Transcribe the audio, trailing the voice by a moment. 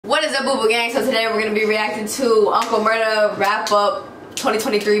What is up, Boo Boo Gang? So today we're going to be reacting to Uncle Murda wrap up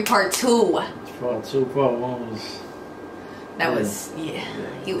 2023 part 2. Part 1 was...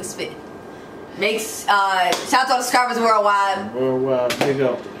 He was spit. Shout out to all the subscribers worldwide. Worldwide, big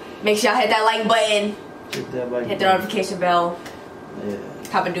up. Make sure y'all hit that like button. Hit the notification bell. Yeah.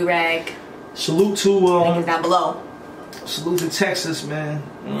 Pop a do-rag. Salute to... Link is down below. Salute to Texas, man.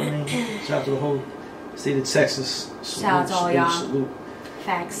 You know what I mean? Shout out to the whole state of Texas. Salute, shout out to all y'all. Salute.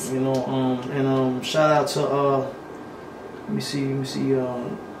 Facts. You know, and shout out to let me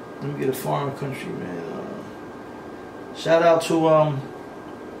get a foreign country, man. Shout out to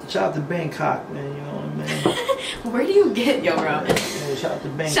Bangkok, man. You know what I mean? Where do you get yo, bro? Yeah, shout out to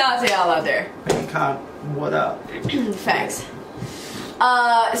Bangkok. Shout out to y'all out there. Bangkok, what up? Facts.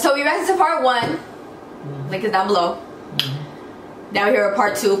 So we reacted to part 1. Link is down below. Now we're here at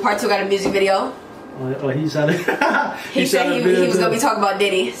part 2. Part 2 got a music video. Oh, he shot it. he said he was gonna be talking about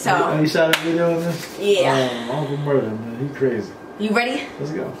Diddy. So he shot a video of this. Yeah. Uncle Murda, man, he crazy. You ready?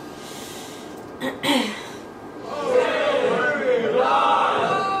 Let's go.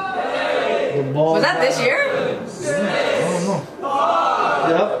 Was that this year? I don't know.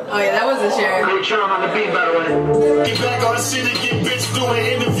 Yep. Oh yeah, that was this year. Hey, Tron on the beat, by the way. Get back on the shit and get bitch doing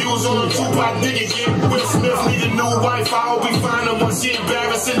interviews on the Tupac dig again. Will Smith need a new wife. I hope we find her once she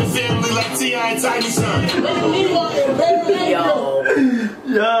embarrassing the family like T.I. and Tiny Son.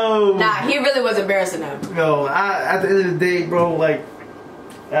 Yo. Nah, he really was embarrassing them. Yo, at the end of the day, bro, like,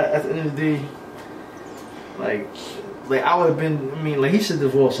 at the end of the day, like I would have been. I mean, like, he should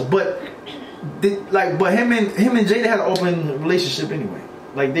divorce her, but him and Jada had an open relationship anyway.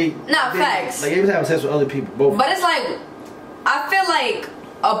 Like facts. Like they was having sex with other people, both. But it's like, I feel like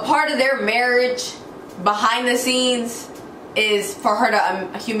a part of their marriage behind the scenes is for her to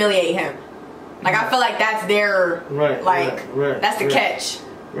humiliate him. Like I feel like that's their right. That's the catch.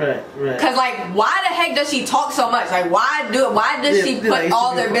 Right. Cause like, why the heck does she talk so much? Like, why does she put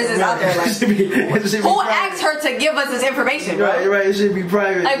all their business out there? Like, who asked her to give us this information, bro? Right. It should be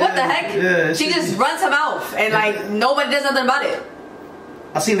private. Like, what the heck? Yeah, she just runs her mouth, and like nobody does nothing about it.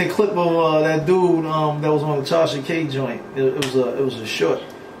 I seen a clip of that dude that was on the Tasha K joint. It was a short.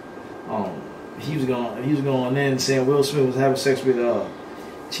 He was going in saying Will Smith was having sex with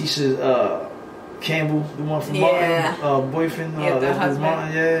Tisha Campbell, the one from Martin, boyfriend. The husband.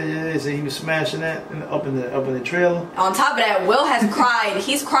 Martin. Yeah. He said he was smashing that up in the trailer. On top of that, Will has cried.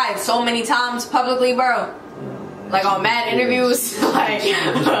 He's cried so many times publicly, bro. Like on mad interviews. Like,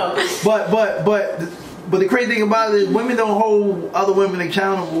 But the crazy thing about it is women don't hold other women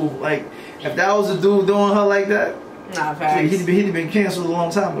accountable. Like if that was a dude doing her like that, nah, facts. He'd been canceled a long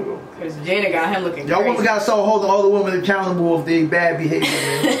time ago. Cause Jada got him looking y'all women gotta start holding all the women accountable of their bad behavior,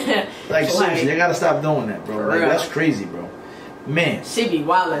 man. Like seriously, they gotta stop doing that, bro. Like that's crazy, bro. Man, she be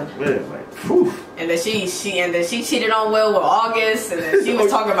wildin'. Yeah, like, whew. And then she cheated on Will with August, and then she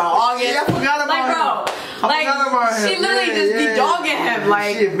was talking about August. Yeah, I forgot about him. Like, she literally just be dogging him.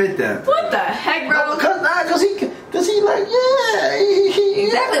 Like, she admit that. What the heck, bro? Cause he like,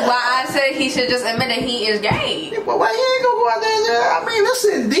 exactly why I said he should just admit that he is gay. Well, why he ain't gonna go out there? I mean,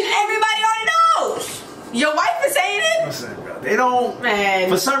 listen, everybody already knows. Your wife is saying it. Listen, bro, they don't. Man,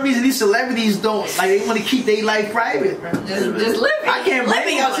 for some reason, these celebrities don't like. They want to keep their life private, bro. Just live it. I can't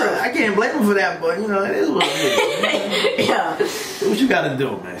blame them. I can't blame them for that, but you know, it is what it is. Yeah. What you gotta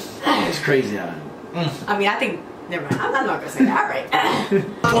do, man? It's crazy out here. I mean, I think. Never mind. I'm not gonna say that. All right.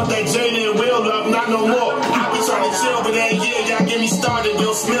 Want that Jada and Will up, not no more. I be trying to chill, but that y'all get me started.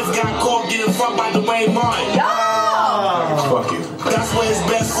 Will Smith got caught getting fucked by Dwayne Martin. Fuck you. That's when his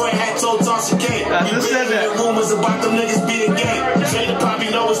best friend had told Tasha K. We been hearing rumors about them niggas being gay. Jada probably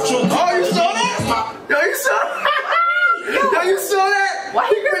know it's true. Oh, you saw that? Yo, you saw that? Yo, you saw that? Why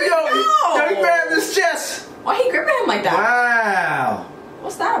he gripping him? Yo, he grabbed his chest. Why he gripping him like that? Wow.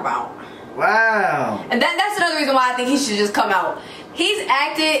 What's that about? Wow. And that's another reason why I think he should just come out. He's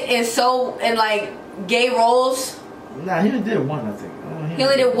acted in like gay roles. Nah, he only did one, I think. He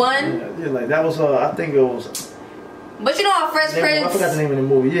only did one? Yeah, like that was I think it was. But you know how Fresh Prince, I forgot the name of the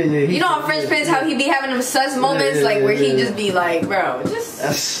movie. Yeah. You know how Fresh Prince, how he be having them sus moments, where he just be like, bro,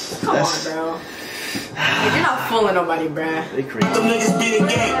 just come on, bro. Like, you're not fooling nobody, bruh. They crazy. Them niggas being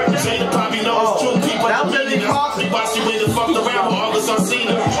gay. Jada probably knows true people. That was Jada Parker. Why she went and fucked around with August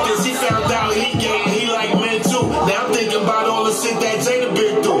Alsina? Cause he found out he gay and he like men too. Now I'm thinking about all the shit that Jada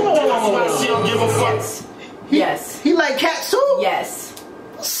been through. That's why she don't give a fuck. Yes. He like cats too? Yes.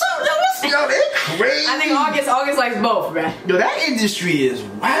 Yo, they crazy. I think August likes both, bruh. Yo, that industry is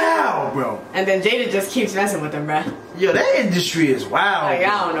wow, bro. And then Jada just keeps messing with him, bruh. Yo, that industry is wow. Like,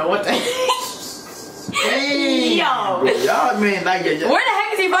 I don't know what the Hey, yo, y'all man, like where the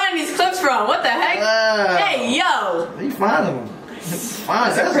heck is he finding from? What the heck? Hey, yo. You finding them?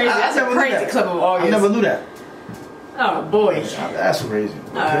 Fine. That's a crazy clip of August. I never knew that. Oh boy, that's crazy.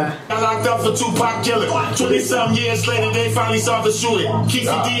 I locked up for Tupac killing. 20-some years later, they finally saw the shooting. Keith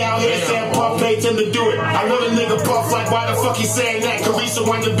D out here saying Puff paid him to do it. I know the nigga Puff like, why the fuck he saying that? Carissa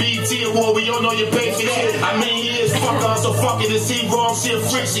won the BET award, we all know you paid for that. I mean, he is fucker, so fuck it. Is he wrong? She a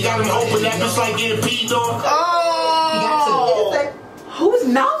freak. She got him open that bitch like getting peed on. Oh, whose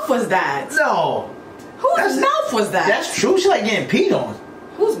mouth was that? No, whose mouth was that? That's true. She like getting peed on.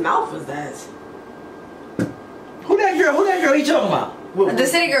 Whose mouth was that? Who that girl? Who that girl you talking about? The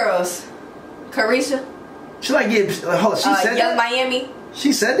City Girls. Carissa. She like getting. Hold on, she said Young that? Miami.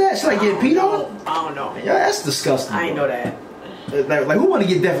 She said that? She like getting peed on? I don't know. Yeah, that's disgusting. I ain't know that. Like who want to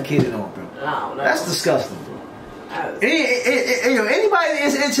get defecated on, bro? I don't know. That's disgusting, bro. Anybody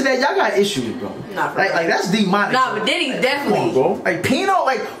that's into that, y'all got issues, bro. Not for like that's demonic. Nah, but Diddy definitely. Come on, bro. Like peeing on,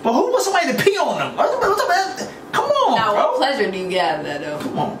 but who wants somebody to pee on them? Come on, now, bro. what pleasure do you get out of that, though?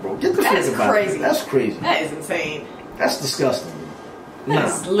 Come on, bro. Get the That's fuck about crazy. it. That's crazy. That is insane. That's disgusting.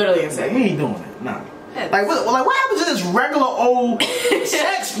 That's literally insane. Like, we ain't doing that. Nah. Like what happens to this regular old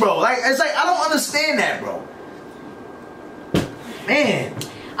sex, bro? Like it's like I don't understand that, bro. Man.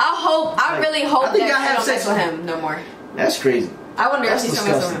 I really hope I think that I have don't sex mess with him no more. That's crazy. I wonder if she's still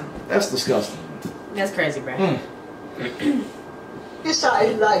messing with him. That's disgusting. That's crazy, bro. This shower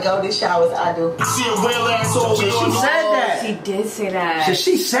is like all these showers I do. See a real asshole. She said that. She did say that.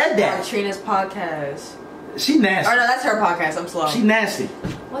 She said that. On Trina's podcast. She nasty. Or no, that's her podcast. I'm slow. She nasty.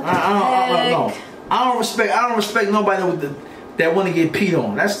 What the heck? I don't respect nobody that want to get peed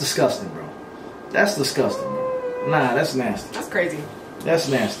on. That's disgusting, bro. That's disgusting, bro. Nah, that's nasty. That's crazy. That's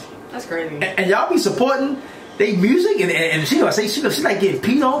nasty. That's crazy. And y'all be supporting they music and she gonna say she like getting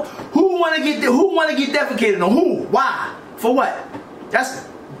peed on. Who wanna get defecated on? Who? Why? For what?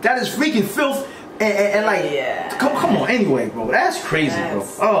 That is freaking filth and like come on anyway, bro. That's crazy, bro.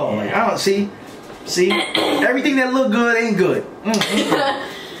 Oh my, I don't see everything that look good ain't good.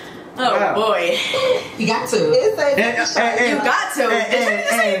 Oh boy, you got to. You got to. Did you just say you got to?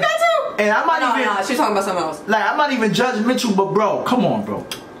 And I'm not even. No, she's talking about something else. Like I'm not even judgmental, but bro, come on, bro.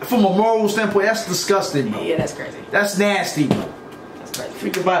 From a moral standpoint, that's disgusting, bro. Yeah, that's crazy. That's nasty, bro. That's crazy.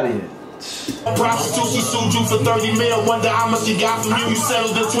 Freak about it. Prostitution sued you for 30 mil. Wonder how much you got from you. You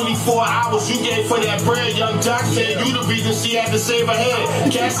settled in 24 hours. You gave for that bread. Young Jock said you the reason she had to save her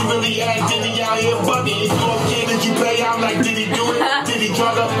head. Cassie really had Diddy out here bugging. If you okay, did you pay out? Like, did he do it? Did he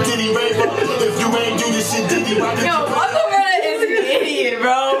drug up? Did he rape her? If you ain't do this shit, did he? Why did you Uncle Murda is an idiot,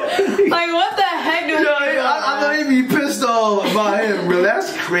 bro. Like, what the heck do we do? I know he be pissed off about him, bro.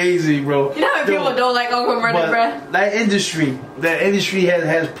 That's crazy, bro. You know how people don't like Uncle Murda, bro? That industry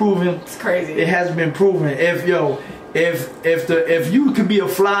has proven. It's crazy. It has been proven. If you could be a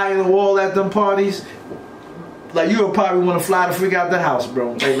fly in the wall at them parties, like you would probably want to fly the freak out the house,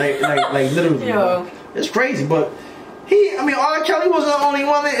 bro. Like literally. Yo. It's crazy, but R. Kelly wasn't the only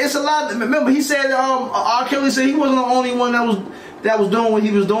one. It's a lot. Remember, he said R. Kelly said he wasn't the only one that was doing what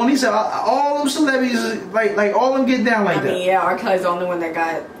he was doing. He said all them celebrities, like all them get down like that. Yeah, R. Kelly's the only one that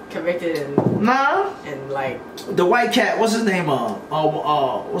got convicted and like the white cat. What's his name?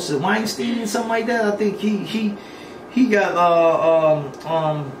 What's it? Weinstein, something like that. I think he got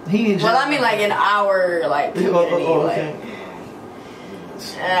he. Well, I mean, like in our like community, okay.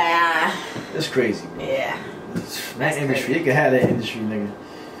 It's crazy. Bro. Yeah. That industry, you can have that industry, nigga.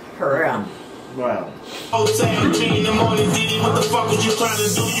 For real. Wow. Oh, Sam, 3 in the morning, Diddy, what the fuck was you trying to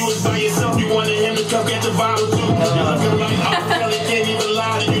do? You was by yourself, you wanted him to come get the bottle too. You looking like R. Kelly can't even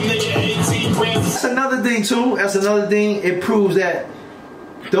lie to you, nigga. 18 brands. That's another thing too. That's another thing. It proves that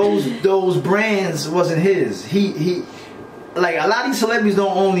those brands wasn't his. He like a lot of these celebrities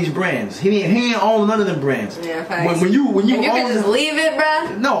don't own these brands. He ain't own none of them brands. Yeah, facts. When you if you can just leave it,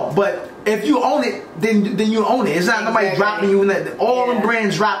 bruh. No, but if you own it, then you own it. It's not nobody dropping you in that. All them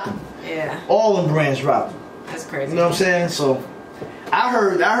brands dropped them. Yeah. All them brands dropped them. That's crazy. You know what I'm saying? So I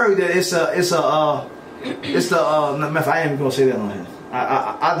heard that it's the I ain't even gonna say that on here.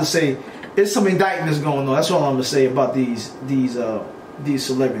 I just say it's some indictments going on. That's all I'm gonna say about these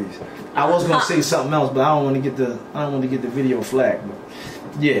celebrities. I was gonna say something else, but I don't want to get the video flagged. But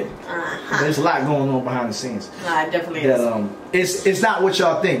yeah, there's a lot going on behind the scenes. Nah, it definitely is. It's not what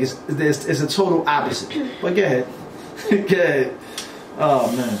y'all think. It's a total opposite. But go ahead, go ahead.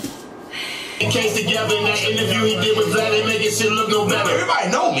 Oh man. Case together in that interview he did with Vlad, they making shit look no better. Everybody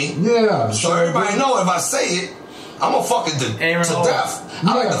know me. Yeah. So everybody know if I say it, I'm a fucking to death.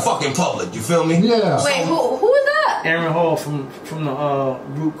 I like the fucking public. You feel me? Yeah. Wait, who is that? Aaron Hall from the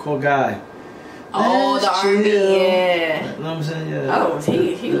group called Guy. Oh, the army, yeah. You know what I'm saying? Yeah. Oh,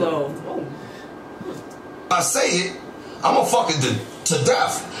 he low. Oh. I say it, I'm a fucking to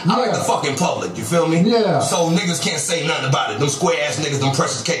death. I like the fucking public, you feel me? Yeah. So niggas can't say nothing about it. Them square ass niggas, them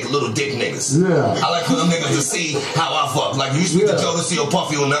precious cake, little dick niggas. Yeah. I like for them niggas to see how I fuck. Like you speak to Jodeci or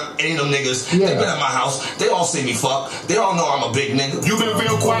Puffy or any of them niggas, they been at my house, they all see me fuck. They all know I'm a big nigga. You been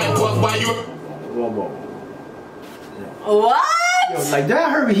real quiet, Puff, why you? What? Yo, like that, I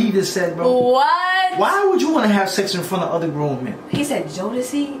heard what he just said, bro. What? Why would you want to have sex in front of other grown men? He said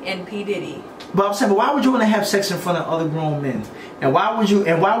Jodeci and P. Diddy. But I'm saying, but why would you want to have sex in front of other grown men? And why would you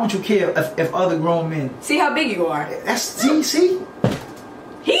care if other grown men? See how big you are. That's see.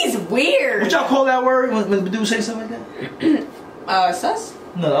 He's weird. What y'all call that word when the dude say something like that? Sus?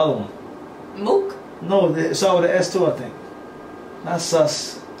 No, the other one. Mook? No, it's all with the S too, I think. Not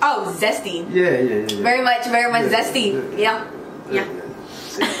sus. Oh, zesty. Yeah. Very much zesty. Yeah.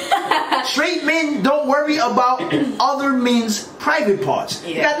 Straight men don't worry about other men's private parts.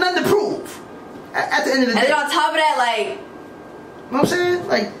 You got nothing to prove. At the end of the day. And then on top of that, like, you know what I'm saying?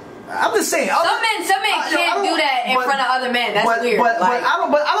 Like, I'm just saying. Some men can't do that in front of other men. That's weird. But I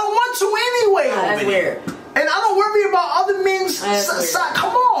don't want to anyway. That's weird. And I don't worry about other men's side.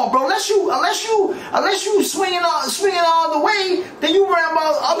 Come on, bro. Unless you swinging all the way, then you worry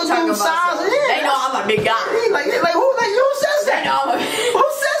about other dudes' size. They know I'm a big guy. Like who says that? Who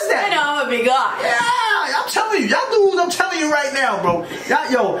says that? They know I'm a big guy. Yeah, I'm telling you, y'all dudes. I'm telling you right now, bro.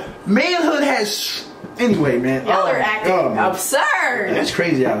 Yo, manhood has. Anyway, man. Y'all are acting absurd. That's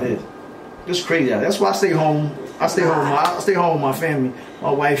crazy out here. It's crazy out here. That's why I stay home. I stay home with my family, my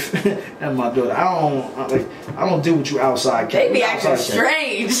wife, and my daughter. I don't deal with you outside. They be acting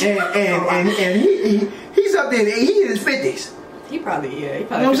strange. And he's up there. He in his 50s. He probably. You know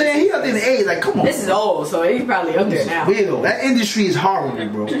what I'm saying? He up there in the age. Like, come on. This is old, so he's probably up there now. Weird though. That industry is horrible,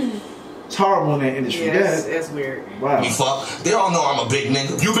 bro. It's horrible in that industry. Yeah, it's weird. Wow. Me fuck. They all know I'm a big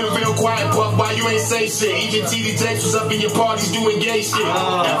nigga. You been real quiet, Puff. Why you ain't say shit? Even TV Jakes was up in your parties doing gay shit.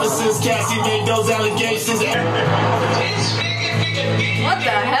 Ever since Cassie made those allegations. What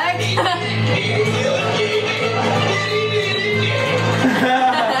the heck?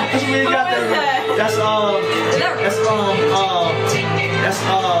 That's where you got that. That's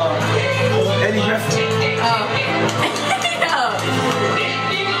Eddie Griffin.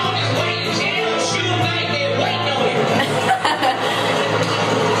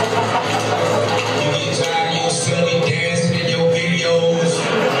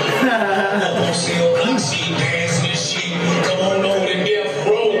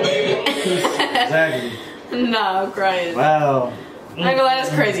 Exactly. No, I'm crying. Wow. I'm not gonna lie,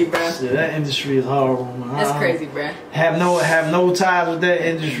 that's crazy, bro. Yeah, that industry is horrible, man. That's crazy, bro. Have no ties with that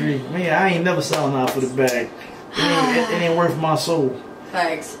industry. Man, I ain't never selling out for the bag. It ain't worth my soul.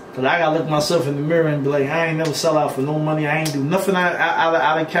 Thanks. Cause I gotta look myself in the mirror and be like, I ain't never sell out for no money. I ain't do nothing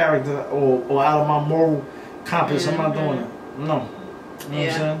out of character or out of my moral compass. I'm not doing it. No. You know what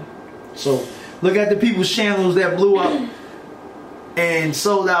I'm saying? So look at the people's channels that blew up and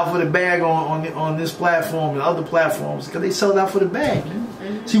sold out for the bag on this platform and other platforms because they sold out for the bag,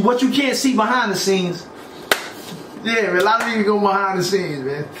 man. See what you can't see behind the scenes. Yeah, man, a lot of people go behind the scenes,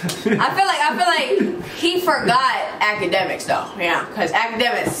 man. I feel like he forgot academics though. Yeah, because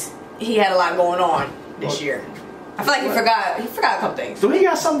academics, he had a lot going on this year. I feel like he forgot a couple things. So he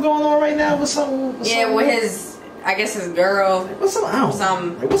got something going on right now with something. With his, I guess his girl. What's up? What's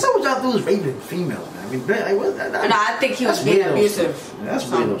up with y'all dudes raping females, man? I mean, like, what? No, I think he was being abusive. That's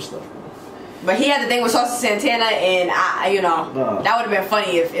weirdo stuff. But he had the thing with Saucy Santana, and that would have been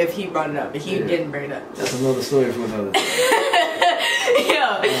funny if he brought it up, but he didn't bring it up. That's another story for another day. You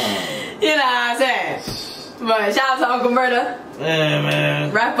know what I'm saying? But shout out to Uncle Murda. Yeah,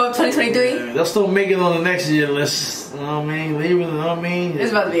 man. Wrap up 2023. Yeah, they'll still make it on the next year list. You know what I mean? Leaving, you know what I mean?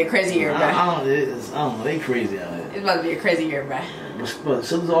 It's about to be a crazy year, bro. I don't know. They crazy out here. It's about to be a crazy year, bro. But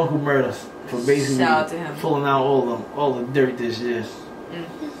so does Uncle Murda for basically pulling out all the dirt this year.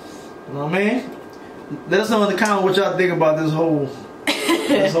 You know what I mean? Let us know in the comments what y'all think about this whole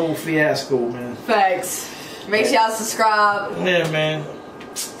fiasco, man. Facts. Make sure y'all subscribe. Yeah, man.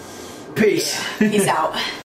 Peace. Peace out.